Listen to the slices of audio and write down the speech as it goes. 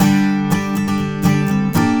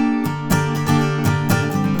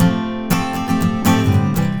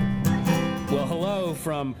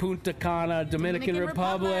Punta Cana, Dominican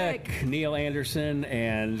Republic. Neal Anderson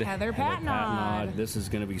and Heather Patenaude. This is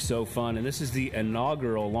going to be so fun. And this is the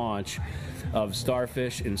inaugural launch of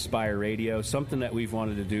STARfish Inspire Radio, something that we've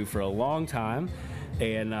wanted to do for a long time.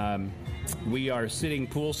 And we are sitting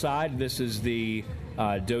poolside. This is the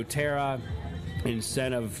doTERRA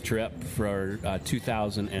incentive trip for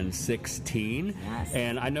 2016. Yes.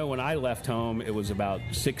 And I know when I left home, it was about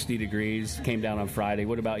 60 degrees, came down on Friday.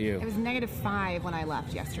 What about you? It was -5 when I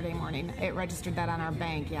left yesterday morning. It registered that on our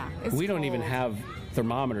bank, yeah. We don't even have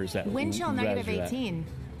thermometers that wind chill register -18.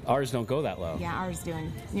 that. Ours don't go that low. Yeah, ours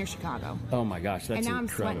doing near Chicago. Oh my gosh, that's incredible. And now incredible. I'm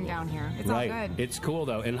sweating down here. It's right. all good. It's cool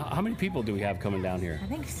though. And how many people do we have coming down here? I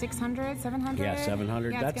think 600, 700. Yeah,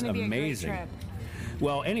 700. Yeah, That's it's gonna amazing. Be a great trip.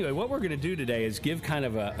 Well, anyway, what we're going to do today is give kind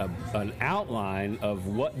of an outline of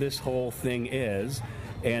what this whole thing is.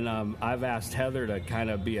 And I've asked Heather to kind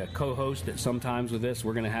of be a co-host at sometimes with this.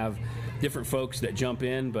 We're going to have different folks that jump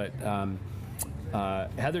in, but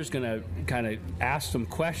Heather's going to kind of ask some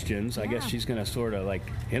questions. I guess she's going to sort of like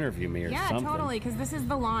interview me or something. Yeah, totally, because this is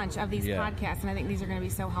the launch of these podcasts, and I think these are going to be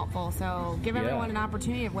so helpful. So give everyone an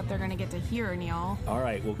opportunity of what they're going to get to hear, Neal. All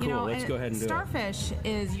right, well, cool. Let's go ahead and do it. STARfish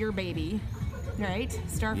is your baby. Right?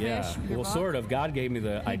 STARfish. Yeah. Well, sort of. God gave me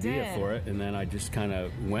the idea for it, and then I just kind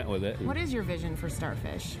of went with it. What is your vision for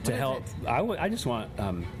STARfish? To help. I just want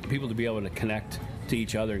people to be able to connect to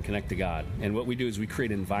each other and connect to God. And what we do is we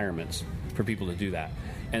create environments for people to do that.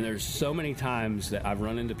 And there's so many times that I've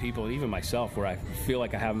run into people, even myself, where I feel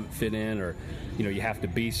like I haven't fit in, or you have to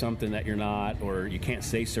be something that you're not, or you can't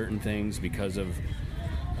say certain things because of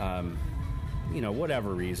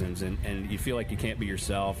whatever reasons, and you feel like you can't be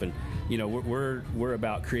yourself. And we're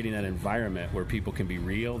about creating that environment where people can be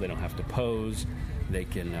real. They don't have to pose. They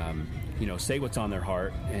can say what's on their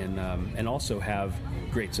heart, and also have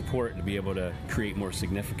great support to be able to create more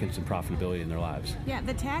significance and profitability in their lives. Yeah,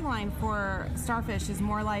 the tagline for STARfish is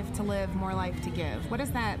 "More life to live, more life to give." What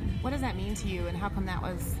does that mean to you, and how come that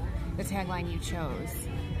was the tagline you chose?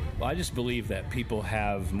 Well, I just believe that people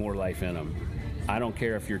have more life in them. I don't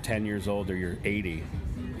care if you're 10 years old or you're 80.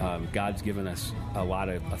 God's given us a lot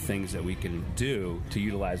of things that we can do to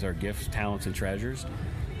utilize our gifts, talents, and treasures.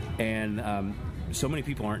 And so many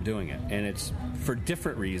people aren't doing it. And it's for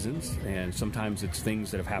different reasons. And sometimes it's things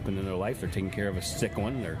that have happened in their life. They're taking care of a sick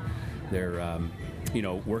one. They're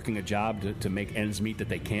working a job to make ends meet that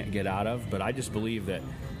they can't get out of. But I just believe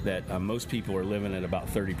that most people are living at about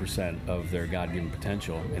 30% of their God-given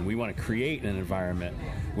potential. And we want to create an environment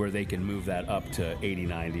where they can move that up to 80,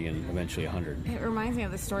 90, and eventually 100. It reminds me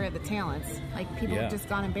of the story of the talents. Like, people have just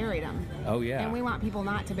gone and buried them. Oh, yeah. And we want people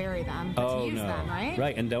not to bury them, but to use them, right?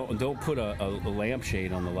 Right, and don't put a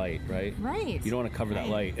lampshade on the light, right? Right. You don't want to cover that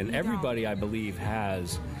light. And everybody, I believe,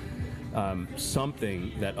 has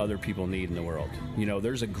something that other people need in the world.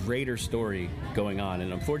 There's a greater story going on,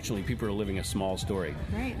 and unfortunately people are living a small story.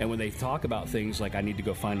 Right. And when they talk about things like I need to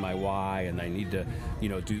go find my why and I need to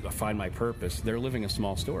find my purpose, they're living a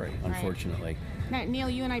small story, unfortunately. Now, Neal,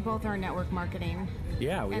 you and I both are in network marketing.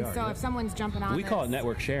 Yeah, we are. And so if someone's jumping on we call it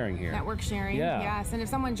network sharing here. Network sharing, yes. And if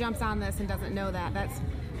someone jumps on this and doesn't know that, that's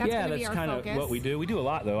going to be our focus. That's kind of what we do. We do a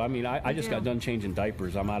lot, though. I mean, I just got done changing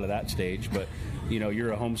diapers. I'm out of that stage, but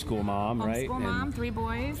you're a homeschool mom, right? Homeschool mom, 3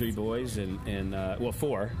 boys. 3 boys, and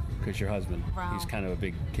 4, because your husband, he's kind of a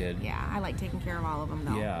big kid. Yeah, I like taking care of all of them,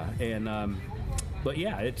 though. Yeah, and but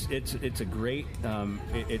yeah, it's a great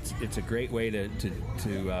it's a great way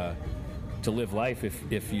to live life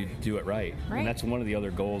if you do it right. And that's one of the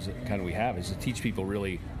other goals that kind of we have, is to teach people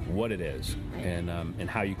really what it is, and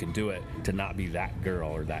how you can do it to not be that girl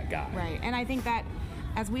or that guy. Right, and I think that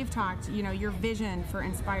as we've talked, your vision for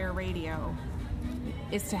Inspire Radio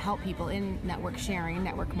is to help people in network sharing,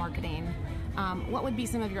 network marketing. What would be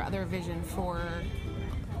some of your other vision for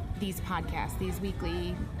these podcasts, these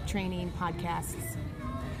weekly training podcasts?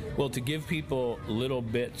 Well, to give people little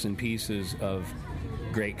bits and pieces of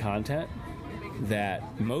great content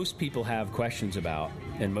that most people have questions about,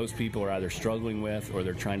 and most people are either struggling with or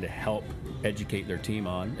they're trying to help educate their team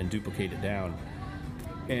on and duplicate it down.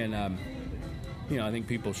 And, I think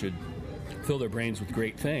people should fill their brains with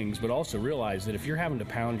great things, but also realize that if you're having to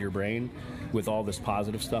pound your brain with all this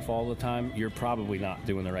positive stuff all the time, you're probably not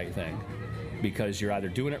doing the right thing, because you're either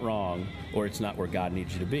doing it wrong or it's not where God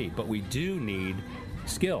needs you to be. But we do need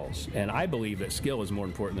skills, and I believe that skill is more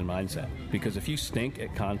important than mindset, because if you stink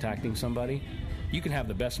at contacting somebody, you can have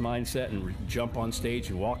the best mindset and jump on stage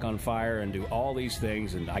and walk on fire and do all these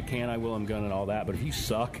things, and I can, I will, I'm gonna, and all that. But if you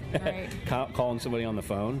suck at calling somebody on the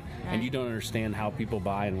phone and you don't understand how people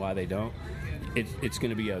buy and why they don't, it's going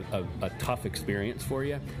to be a tough experience for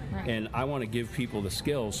you. Right. And I want to give people the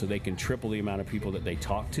skills so they can triple the amount of people that they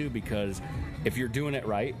talk to, because if you're doing it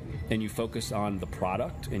right and you focus on the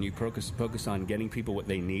product and you focus on getting people what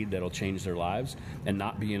they need that'll change their lives, and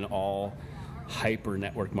not being all hyper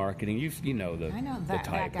network marketing. You know the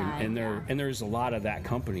type, that guy. and there's a lot of that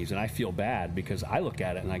companies, and I feel bad because I look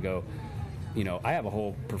at it and I go, I have a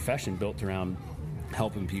whole profession built around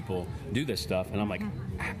helping people do this stuff, and I'm like,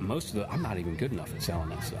 I'm not even good enough at selling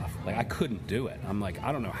that stuff. Like, I couldn't do it. I'm like,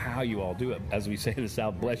 I don't know how you all do it. As we say in the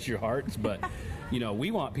South, bless your hearts, but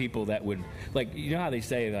we want people that would, like, how they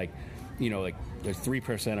say, like, there's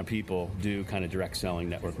 3% of people do kind of direct selling,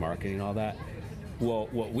 network marketing, and all that. Well,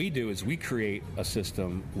 what we do is we create a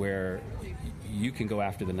system where you can go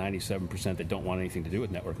after the 97% that don't want anything to do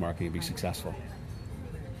with network marketing and be successful.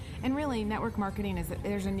 And really, network marketing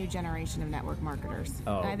there's a new generation of network marketers.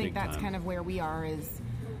 Oh, and I think big that's time. kind of where we are, is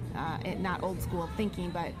not old school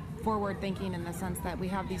thinking, but forward thinking, in the sense that we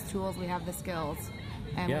have these tools, we have the skills,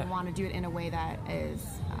 and we want to do it in a way that is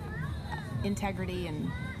integrity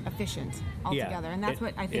and efficient altogether. And that's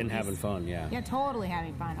what I think. And having fun, yeah. Yeah, totally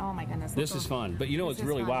having fun. Oh my goodness. This is fun. But what's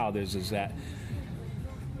really wild is that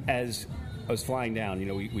as I was flying down,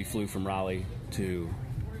 we flew from Raleigh to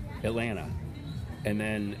Atlanta. And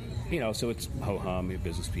then, so it's ho-hum, we have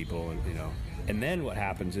business people, and then what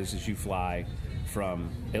happens is you fly from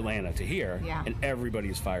Atlanta to here, and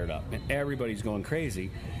everybody's fired up, and everybody's going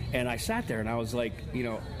crazy. And I sat there and I was like,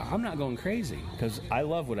 I'm not going crazy, because I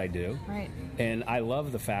love what I do. Right. And I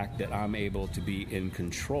love the fact that I'm able to be in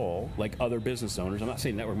control, like other business owners. I'm not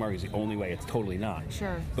saying network marketing is the only way. It's totally not.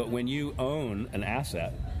 Sure. But when you own an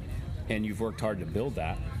asset and you've worked hard to build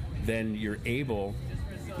that, then you're able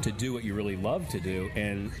to do what you really love to do,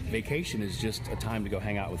 and vacation is just a time to go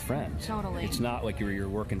hang out with friends. Totally. It's not like you're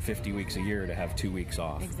working 50 weeks a year to have 2 weeks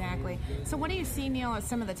off. Exactly. So what do you see, Neal, as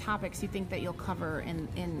some of the topics you think that you'll cover in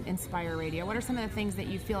Inspire Radio? What are some of the things that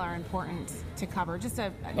you feel are important to cover? Just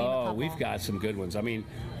name a couple. We've got some good ones. I mean,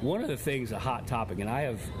 one of the things, a hot topic, and I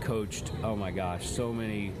have coached, oh my gosh, so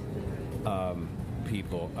many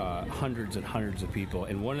people, hundreds and hundreds of people,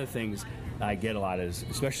 and one of the things I get a lot is,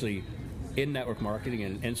 especially in network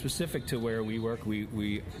marketing, and specific to where we work,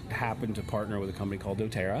 we happen to partner with a company called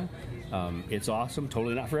doTERRA. It's awesome.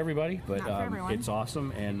 Totally not for everybody, but it's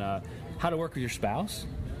awesome. And how to work with your spouse.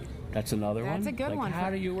 That's another one. That's a good one. How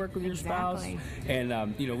do you work with your spouse?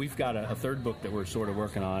 And we've got a third book that we're sort of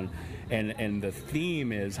working on, and the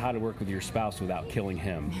theme is how to work with your spouse without killing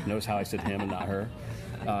him. Notice how I said him and not her.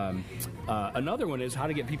 Another one is how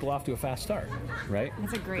to get people off to a fast start, right?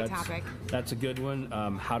 That's a great topic. That's a good one.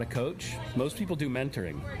 How to coach. Most people do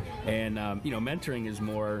mentoring, and mentoring is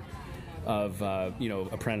more of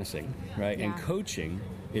apprenticing, right? Yeah. And coaching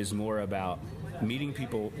is more about meeting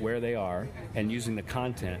people where they are and using the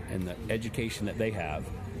content and the education that they have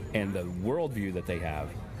and the worldview that they have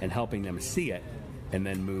and helping them see it and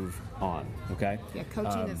then move on, okay? Yeah,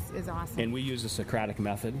 coaching is awesome. And we use the Socratic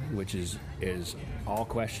method, which is all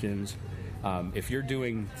questions. If you're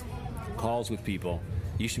doing calls with people,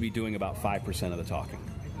 you should be doing about 5% of the talking.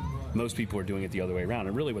 Most people are doing it the other way around,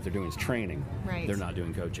 and really what they're doing is training. Right. They're not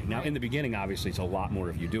doing coaching. Now, in the beginning, obviously, it's a lot more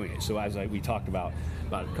of you doing it. So as we talked about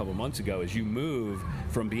a couple months ago, as you move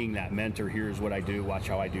from being that mentor, here's what I do, watch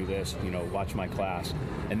how I do this, watch my class,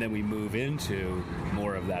 and then we move into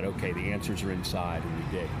more of that, okay, the answers are inside, and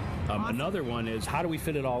we dig. Awesome. Another one is, how do we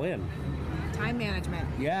fit it all in? Time management.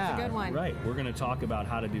 Yeah. That's a good one. Right. We're going to talk about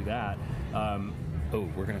how to do that.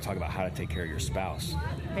 We're going to talk about how to take care of your spouse.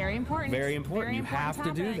 Very important. Very important. Very you important have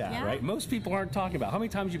to do that, right? Most people aren't talking about. How many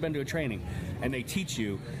times you've been to a training and they teach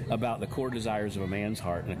you about the core desires of a man's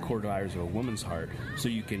heart and the core desires of a woman's heart, so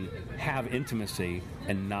you can have intimacy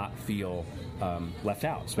and not feel left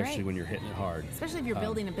out, especially when you're hitting it hard. Especially if you're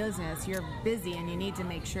building a business, you're busy and you need to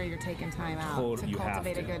make sure you're taking time out to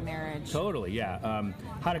cultivate a good marriage. Totally, yeah.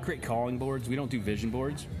 How to create calling boards. We don't do vision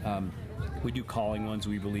boards. We do calling ones.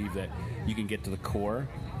 We believe that you can get to the core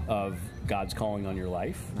of God's calling on your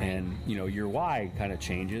life, and your why kind of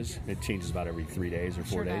changes. It changes about every 3 days or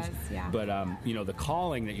 4 days. Does, yeah. But the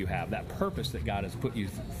calling that you have, that purpose that God has put you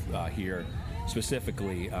here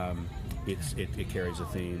specifically, it carries a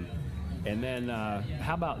theme. And then,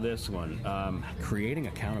 how about this one? Creating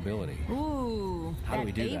accountability. Ooh, how do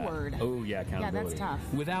we do that? Word. Oh, yeah, accountability. Yeah, that's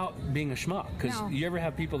tough. Without being a schmuck. Because you ever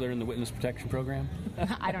have people that are in the witness protection program?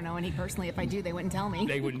 I don't know any personally. If I do, they wouldn't tell me.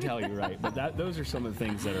 They wouldn't tell you, right? But those are some of the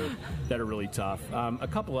things that are really tough. A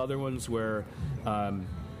couple other ones where,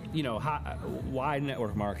 why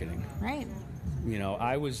network marketing? Right.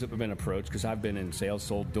 I been approached because I've been in sales,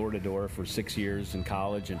 sold door to door for 6 years in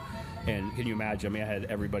college, and can you imagine? I mean, I had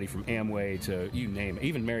everybody from Amway to you name it.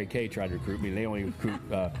 Even Mary Kay tried to recruit me. They only recruit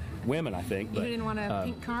women, I think. But, you didn't want a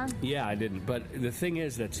pink car? Yeah, I didn't. But the thing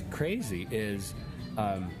is, that's crazy is,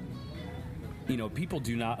 people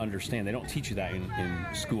do not understand. They don't teach you that in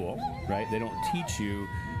school, right? They don't teach you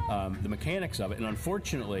the mechanics of it. And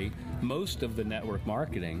unfortunately, most of the network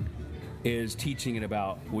marketing is teaching it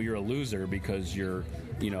about, well, you're a loser because you're,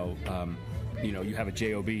 you have a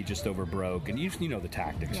job just over broke, and you know the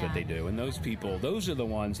tactics that they do. And those people, those are the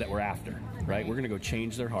ones that we're after, right? We're going to go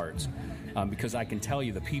change their hearts. Because I can tell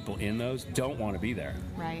you the people in those don't want to be there.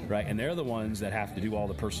 Right. And they're the ones that have to do all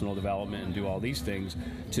the personal development and do all these things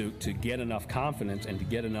to get enough confidence and to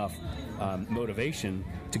get enough motivation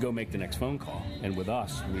to go make the next phone call. And with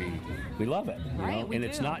us, we love it. Right, and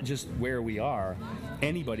it's not just where we are.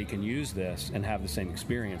 Anybody can use this and have the same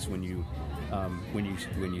experience when you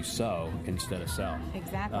sow instead of sell.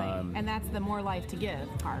 Exactly. And that's the more life to give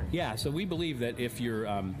part. Yeah, so we believe that if you're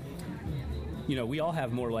we all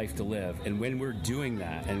have more life to live, and when we're doing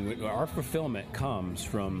that, and our fulfillment comes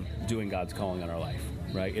from doing God's calling on our life,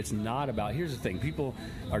 right? It's not about, here's the thing, people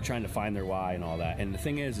are trying to find their why and all that, and the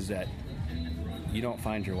thing is that you don't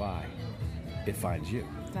find your why, it finds you.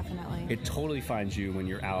 Definitely. It totally finds you when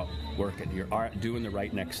you're out working, you're doing the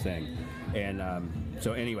right next thing. And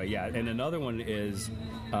so anyway, yeah, and another one is...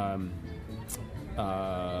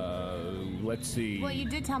 let's see. Well, you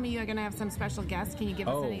did tell me you're going to have some special guests. Can you give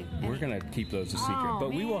us any? We're going to keep those a secret.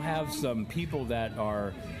 But we will have some people that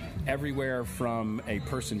are everywhere from a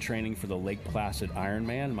person training for the Lake Placid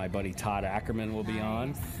Ironman. My buddy Todd Ackerman will be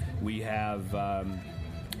on. We have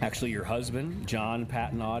actually your husband, John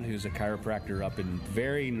Patenaude, who's a chiropractor up in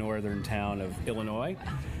very northern town of Illinois.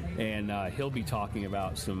 And he'll be talking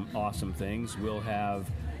about some awesome things. We'll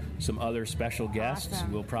have some other special guests.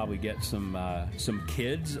 Awesome. We'll probably get some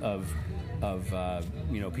kids of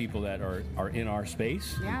people that are in our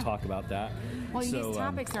space and talk about that. Well, these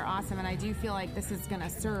topics are awesome, and I do feel like this is going to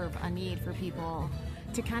serve a need for people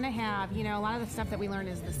to kind of have, a lot of the stuff that we learned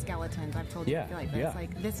is the skeletons. I've told you, I feel like this.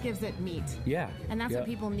 Like, this gives it meat. Yeah. And that's what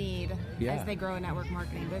people need as they grow a network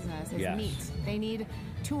marketing business, is meat. They need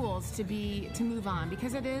tools to move on,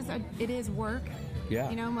 because it is work.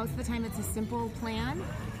 Yeah. Most of the time it's a simple plan,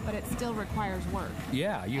 but it still requires work.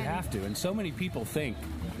 Yeah, you have to. And so many people think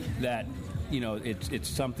that it's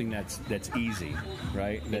something that's easy,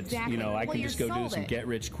 right? That's exactly. I can just go do this and get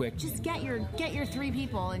rich quick. Just get your 3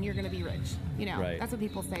 people and you're going to be rich. Right. That's what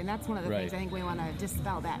people say, and that's one of the things I think we want to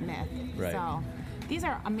dispel that myth. Right. So these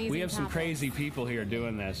are amazing. We have some topics. crazy people here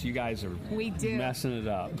doing this. You guys are messing it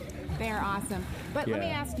up. They are awesome. But let me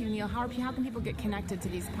ask you, Neal, how can people get connected to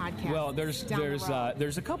these podcasts? Well,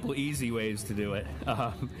 there's a couple easy ways to do it.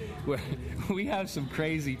 We have some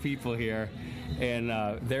crazy people here, and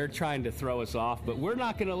they're trying to throw us off, but we're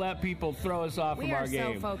not going to let people throw us off from our game. We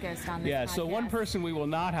are so focused on this. Yeah. podcast. So one person we will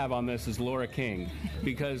not have on this is Laura King,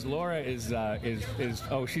 because Laura is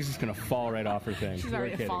she's just going to fall right off her thing. She's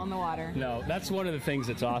already going to fall in the water. No, that's one of the things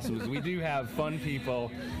that's awesome is we do have fun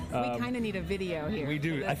people. We kind of need a video here. We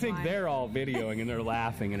do. I think they're all videoing and they're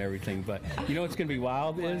laughing and everything. But what's going to be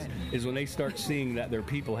wild is when they start seeing that their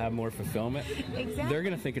people have more fulfillment. Exactly. They're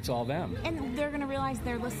going to think it's all them. And they're going to realize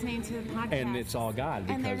they're listening to the podcast. And it's all God,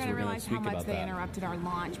 because and they're going to realize how much they that. Interrupted our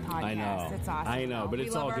launch podcast. I know. It's awesome. I know, but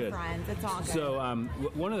it's all good. Friends. It's all good. So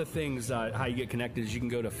one of the things how you get connected is you can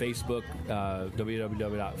go to Facebook,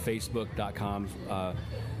 www.facebook.com.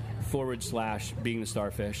 /Being the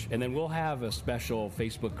STARfish, and then we'll have a special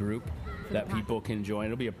Facebook group that people can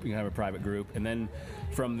join. You can have a private group, and then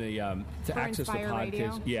from the to access the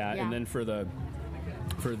podcast, and then for the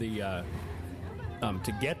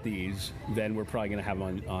to get these, then we're probably going to have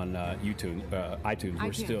them on YouTube, iTunes.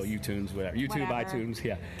 We're still YouTunes, whatever. iTunes,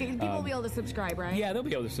 yeah. People will be able to subscribe, right? Yeah, they'll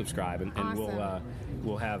be able to subscribe, and awesome.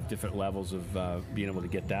 we'll have different levels of being able to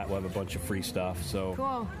get that. We'll have a bunch of free stuff. So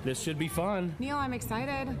cool. This should be fun. Neal, I'm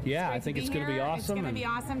excited. Yeah, I think it's going to be awesome. It's going to be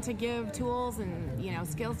awesome to give tools and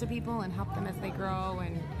skills to people and help them as they grow,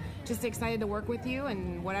 and just excited to work with you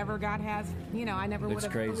and whatever God has. I never would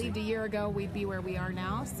have believed a year ago we'd be where we are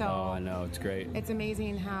now. So I know, it's great. It's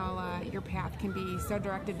amazing how your path can be so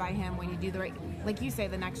directed by Him when you do the right, like you say,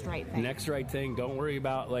 the next right thing. Next right thing. Don't worry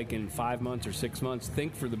about like in 5 months or 6 months.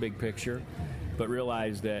 Think for the big picture, but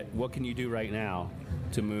realize that what can you do right now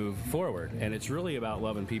to move forward? And it's really about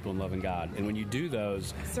loving people and loving God. And when you do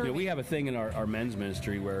those, we have a thing in our men's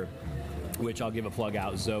ministry which I'll give a plug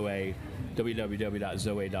out, Zoe,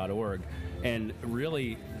 www.zoe.org. And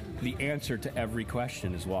really, the answer to every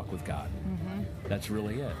question is walk with God. Mm-hmm. That's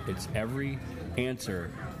really it. It's every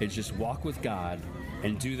answer. It's just walk with God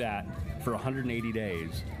and do that for 180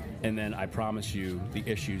 days. And then I promise you the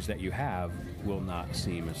issues that you have will not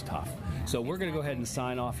seem as tough. So we're going to go ahead and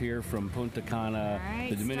sign off here from Punta Cana,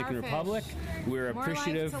 the Dominican Republic. We're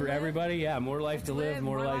appreciative for everybody. Yeah, more life to live,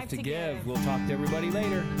 more life to give. We'll talk to everybody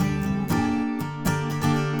later.